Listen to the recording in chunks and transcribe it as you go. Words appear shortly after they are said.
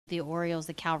the Orioles,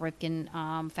 the Cal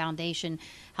Ripken Foundation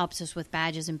helps us with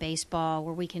badges in baseball,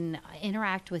 where we can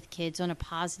interact with kids on a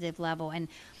positive level. And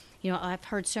I've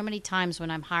heard so many times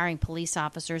when I'm hiring police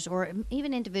officers or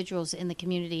even individuals in the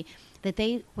community that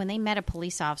when they met a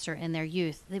police officer in their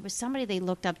youth, there was somebody they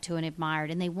looked up to and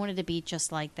admired, and they wanted to be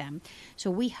just like them.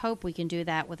 So we hope we can do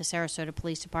that with the Sarasota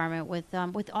Police Department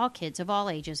with all kids of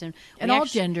all ages and all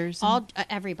genders,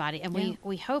 everybody. And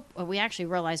we hope we actually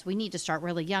realize we need to start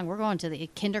really young. We're going to the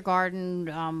kindergarten,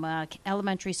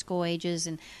 elementary school ages,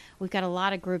 and we've got a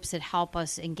lot of groups that help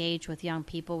us engage with young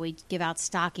people. We give out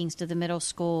stockings to the middle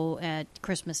school at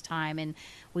Christmas time, and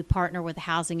we partner with the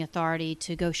Housing Authority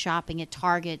to go shopping at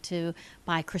Target to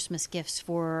buy Christmas gifts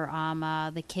for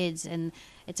the kids. And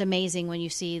it's amazing when you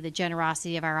see the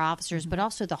generosity of our officers, but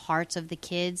also the hearts of the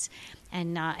kids,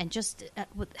 and just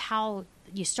how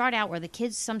you start out where the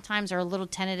kids sometimes are a little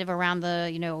tentative around the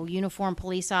uniformed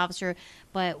police officer,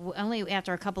 but only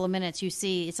after a couple of minutes you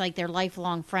see it's like they're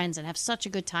lifelong friends and have such a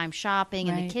good time shopping.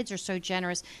 And the kids are so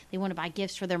generous; they want to buy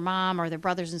gifts for their mom or their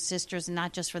brothers and sisters, and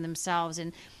not just for themselves.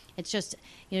 And it's just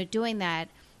doing that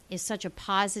is such a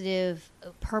positive,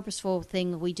 purposeful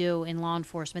thing we do in law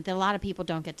enforcement that a lot of people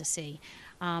don't get to see.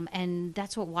 And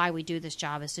that's why we do this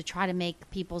job, is to try to make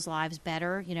people's lives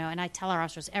better. And I tell our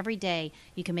officers every day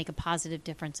you can make a positive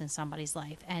difference in somebody's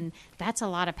life. And that's a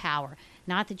lot of power.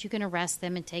 Not that you can arrest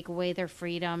them and take away their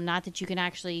freedom, not that you can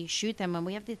actually shoot them. And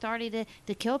we have the authority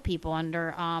to kill people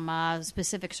under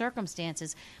specific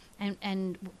circumstances.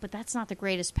 But that's not the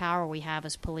greatest power we have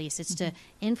as police. It's to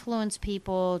influence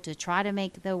people, to try to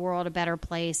make the world a better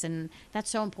place, and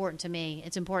that's so important to me.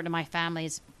 It's important to my family.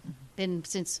 It's been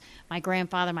since my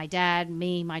grandfather, my dad,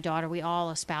 me, my daughter. We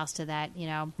all espouse to that.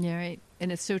 Yeah, right.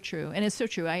 And it's so true.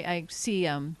 I see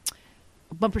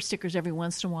bumper stickers every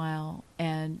once in a while,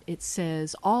 and it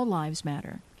says "All lives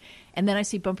matter," and then I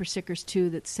see bumper stickers too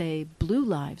that say "Blue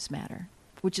lives matter,"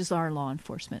 which is our law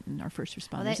enforcement and our first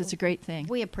responders. Well, it's a great thing.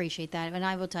 We appreciate that. And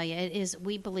I will tell you,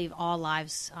 we believe all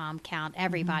lives count,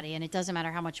 everybody. And it doesn't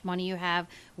matter how much money you have,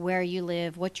 where you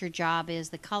live, what your job is,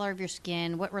 the color of your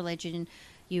skin, what religion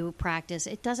you practice.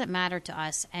 It doesn't matter to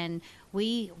us. And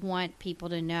we want people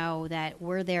to know that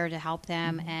we're there to help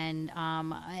them and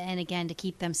again, to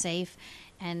keep them safe.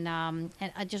 And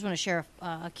I just want to share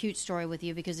a cute story with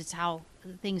you, because it's how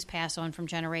things pass on from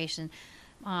generation.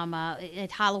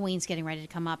 Halloween's getting ready to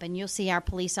come up, and you'll see our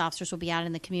police officers will be out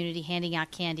in the community handing out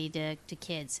candy to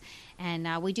kids,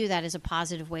 and we do that as a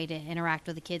positive way to interact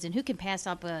with the kids. And who can pass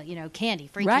up candy,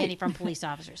 free candy from police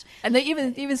officers? And they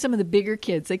even some of the bigger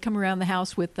kids, they come around the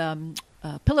house with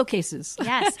pillowcases.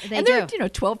 Yes, they and do. They're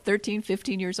 12, 13,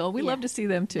 15 years old. We love to see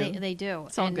them too. They do.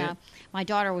 It's all good. My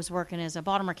daughter was working as a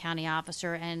Baltimore County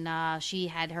officer, and she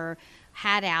had her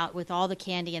hat out with all the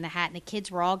candy in the hat, and the kids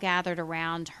were all gathered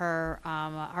around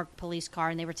her police car,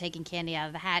 and they were taking candy out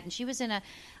of the hat. And she was in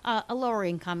a lower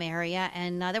income area,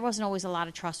 and there wasn't always a lot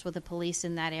of trust with the police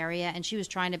in that area, and she was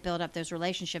trying to build up those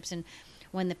relationships. And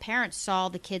when the parents saw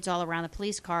the kids all around the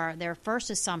police car, their first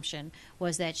assumption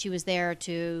was that she was there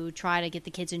to try to get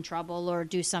the kids in trouble or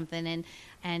do something.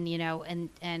 And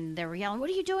they were yelling, "What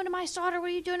are you doing to my daughter? What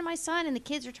are you doing to my son?" And the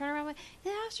kids are turning around like, "The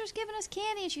officer's giving us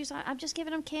candy." And she was like, "I'm just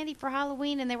giving them candy for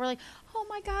Halloween." And they were like, "Oh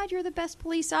my God, you're the best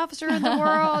police officer in the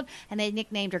world." And they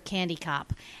nicknamed her Candy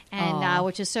Cop, and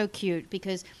which is so cute,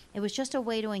 because it was just a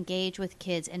way to engage with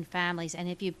kids and families. And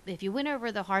if you win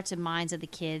over the hearts and minds of the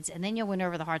kids, and then you'll win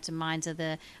over the hearts and minds of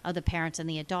the parents and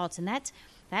the adults. And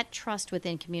that trust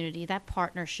within community, that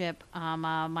partnership,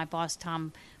 my boss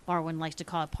Tom Barwin likes to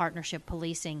call it partnership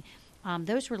policing.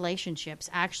 Those relationships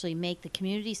actually make the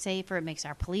community safer. It makes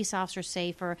our police officers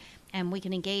safer, and we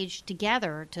can engage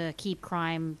together to keep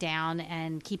crime down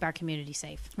and keep our community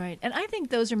safe. Right, and I think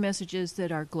those are messages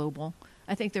that are global.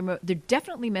 I think they're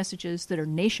definitely messages that are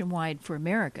nationwide for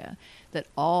America, that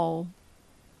all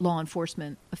law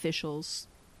enforcement officials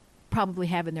probably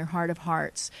have in their heart of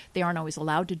hearts. They aren't always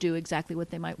allowed to do exactly what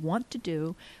they might want to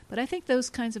do, but I think those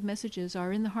kinds of messages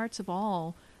are in the hearts of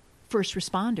all first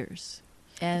responders.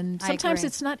 And sometimes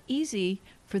it's not easy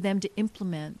for them to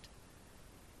implement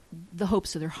the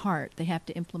hopes of their heart. They have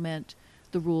to implement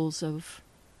the rules of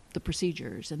the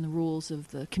procedures and the rules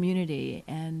of the community,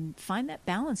 and find that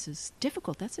balance is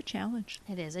difficult. That's a challenge.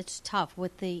 It is. It's tough.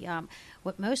 With the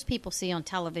what most people see on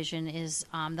television is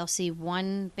they'll see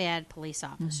one bad police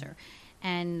officer.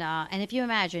 And if you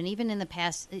imagine, even in the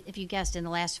past, if you guessed in the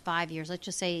last 5 years, let's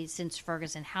just say since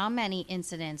Ferguson, how many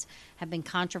incidents have been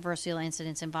controversial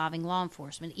incidents involving law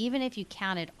enforcement, even if you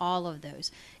counted all of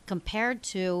those, compared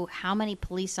to how many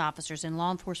police officers and law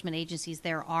enforcement agencies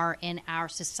there are in our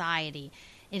society,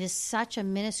 It is such a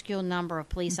minuscule number of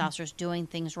police officers doing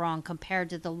things wrong compared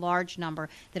to the large number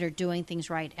that are doing things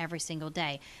right every single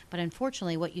day. But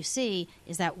unfortunately, what you see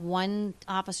is that one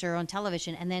officer on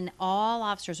television, and then all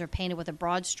officers are painted with a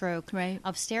broad stroke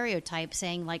of stereotype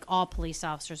saying like all police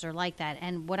officers are like that.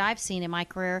 And what I've seen in my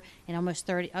career in almost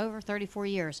over 34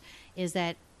 years is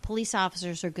that police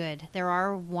officers are good. There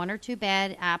are one or two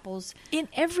bad apples in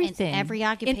everything, in every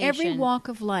occupation, in every walk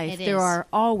of life. There are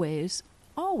always,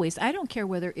 I don't care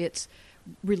whether it's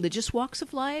religious walks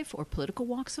of life or political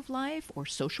walks of life or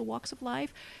social walks of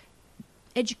life,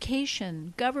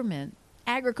 education, government,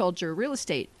 agriculture, real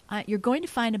estate. You're going to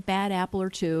find a bad apple or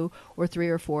two or three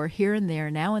or four here and there,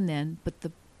 now and then, but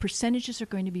the percentages are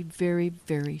going to be very,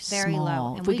 very small.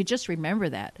 Low. If we could just remember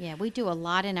that. Yeah, we do a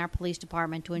lot in our police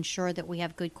department to ensure that we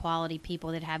have good quality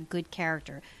people that have good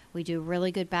character. We do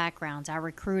really good backgrounds. Our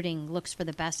recruiting looks for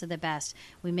the best of the best.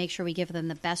 We make sure we give them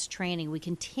the best training. We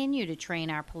continue to train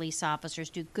our police officers,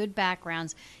 do good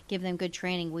backgrounds, give them good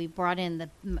training. We brought in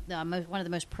one of the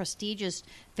most prestigious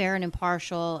fair and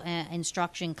impartial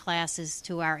instruction classes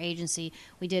to our agency.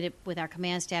 We did it with our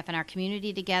command staff and our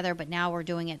community together, but now we're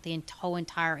doing it the whole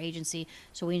entire agency.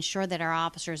 So we ensure that our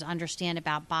officers understand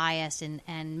about bias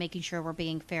and making sure we're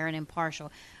being fair and impartial.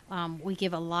 We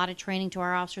give a lot of training to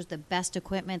our officers, the best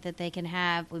equipment that they can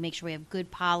have. We make sure we have good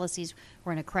policies.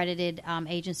 We're an accredited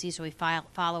agency, so we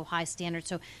follow high standards.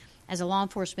 So as a law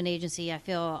enforcement agency, I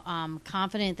feel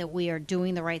confident that we are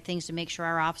doing the right things to make sure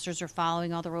our officers are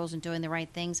following all the rules and doing the right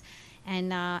things.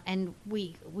 And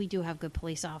we do have good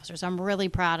police officers. I'm really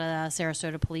proud of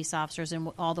Sarasota police officers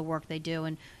and all the work they do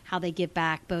and how they give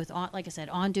back, both on, like I said,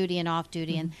 on duty and off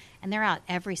duty. And they're out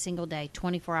every single day,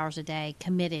 24 hours a day,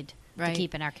 committed to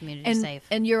keeping our community safe.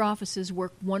 And your offices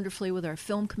work wonderfully with our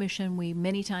film commission. We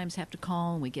many times have to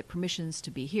call and we get permissions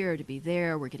to be here, to be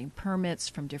there. We're getting permits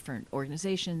from different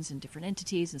organizations and different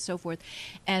entities and so forth.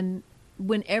 And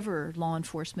whenever law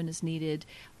enforcement is needed,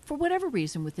 for whatever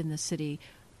reason within the city,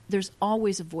 there's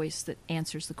always a voice that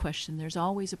answers the question. There's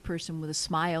always a person with a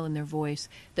smile in their voice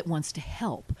that wants to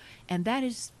help. And that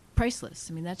is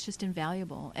priceless. I mean, that's just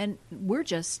invaluable. And we're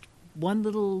just one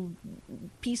little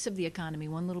piece of the economy,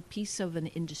 one little piece of an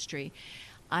industry.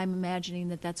 I'm imagining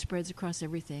that spreads across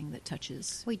everything that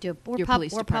touches. We do. We're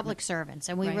public servants,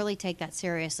 and we really take that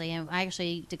seriously. And I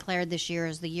actually declared this year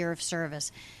as the year of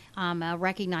service,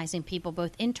 recognizing people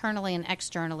both internally and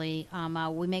externally.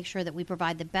 We make sure that we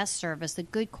provide the best service, the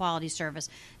good quality service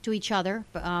to each other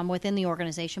within the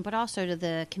organization, but also to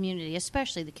the community,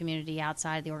 especially the community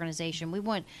outside the organization. We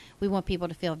want people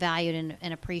to feel valued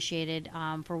and appreciated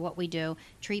for what we do.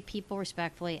 Treat people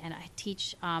respectfully, and I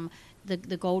teach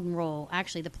the golden rule,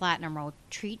 actually the platinum rule: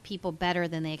 treat people better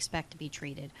than they expect to be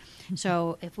treated.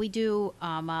 So if we do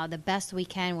the best we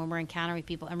can when we're encountering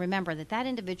people, and remember that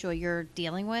individual you're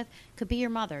dealing with could be your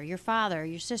mother, your father,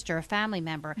 your sister, a family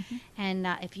member. And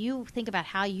if you think about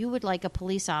how you would like a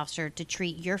police officer to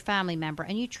treat your family member,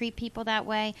 and you treat people that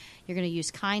way, you're going to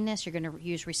use kindness, you're going to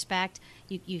use respect.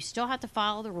 You still have to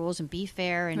follow the rules and be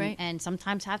fair, and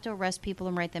sometimes have to arrest people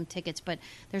and write them tickets, but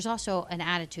there's also an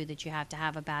attitude that you have to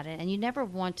have about it. And you never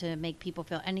want to make people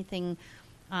feel anything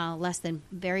less than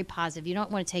very positive. You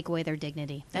don't want to take away their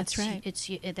dignity. That's right.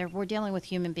 We're dealing with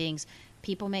human beings.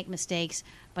 People make mistakes,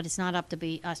 but it's not up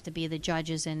to us to be the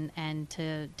judges and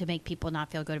to make people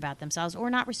not feel good about themselves or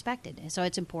not respected. And so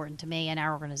it's important to me and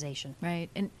our organization. Right.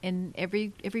 And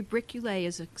every brick you lay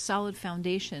is a solid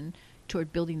foundation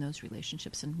toward building those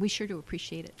relationships, and we sure do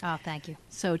appreciate it. Oh, thank you.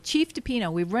 So, Chief DiPino,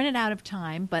 we've run out of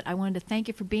time, but I wanted to thank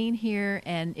you for being here.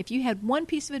 And if you had one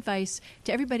piece of advice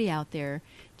to everybody out there,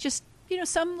 just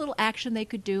some little action they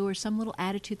could do or some little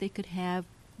attitude they could have,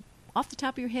 off the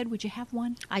top of your head, would you have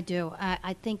one? I do.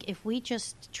 I think if we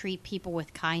just treat people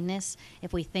with kindness,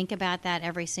 if we think about that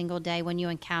every single day when you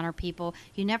encounter people,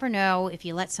 you never know if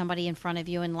you let somebody in front of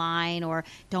you in line, or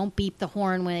don't beep the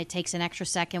horn when it takes an extra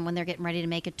second when they're getting ready to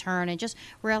make a turn, and just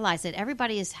realize that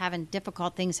everybody is having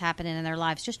difficult things happening in their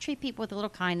lives. Just treat people with a little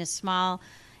kindness, smile,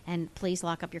 and please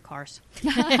lock up your cars.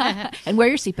 And wear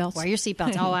your seatbelts. Wear your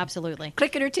seatbelts. Oh, absolutely.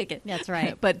 Click it or ticket. That's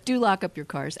right. But do lock up your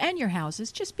cars and your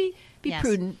houses. Just be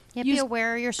prudent. Yeah, be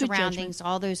aware of your surroundings,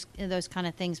 all those kind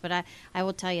of things. But I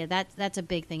will tell you that's a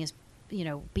big thing is,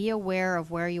 be aware of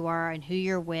where you are and who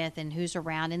you're with and who's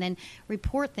around, and then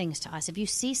report things to us. If you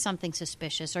see something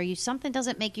suspicious or something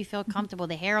doesn't make you feel comfortable,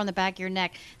 the hair on the back of your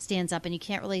neck stands up and you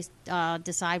can't really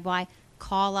decide why,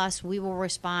 call us. We will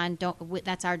respond.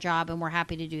 That's our job, and we're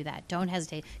happy to do that. Don't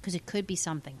hesitate, because it could be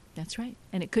something. That's right.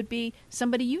 And it could be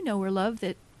somebody you know or love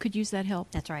that could use that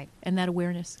help. That's right. And that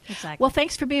awareness. Exactly. Well,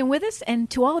 thanks for being with us. And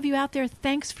to all of you out there,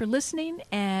 thanks for listening.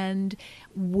 And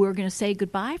we're going to say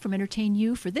goodbye from Entertain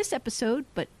You for this episode,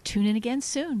 but tune in again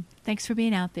soon. Thanks for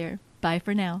being out there. Bye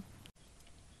for now.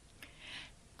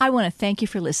 I want to thank you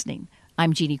for listening.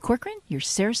 I'm Jeannie Corcoran, your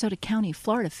Sarasota County,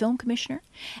 Florida Film Commissioner.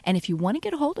 And if you want to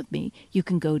get a hold of me, you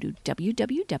can go to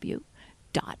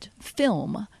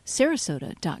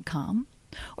www.filmsarasota.com,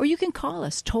 or you can call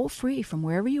us toll-free from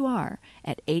wherever you are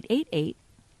at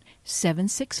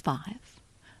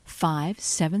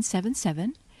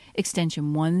 888-765-5777,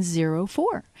 extension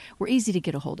 104. We're easy to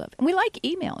get a hold of. And we like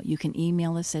email. You can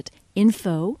email us at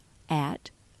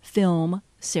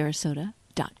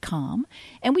info@filmsarasota.com,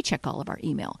 and we check all of our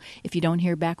email. If you don't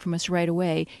hear back from us right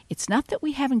away, it's not that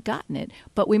we haven't gotten it,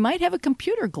 but we might have a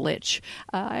computer glitch.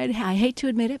 I hate to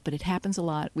admit it, but it happens a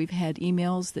lot. We've had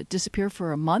emails that disappear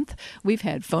for a month. We've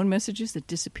had phone messages that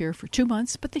disappear for 2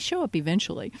 months, but they show up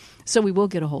eventually. So we will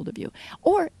get a hold of you.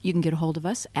 Or you can get a hold of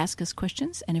us, ask us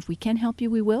questions, and if we can help you,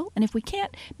 we will. And if we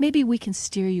can't, maybe we can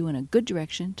steer you in a good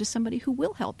direction to somebody who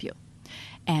will help you.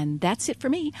 And that's it for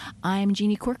me. I'm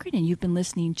Jeannie Corcoran, and you've been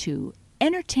listening to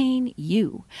Entertain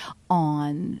You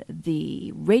on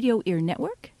the Radio Ear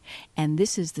Network, and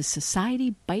this is the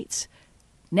Society Bites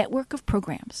network of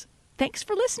programs. Thanks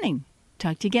for listening.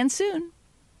 Talk to you again soon.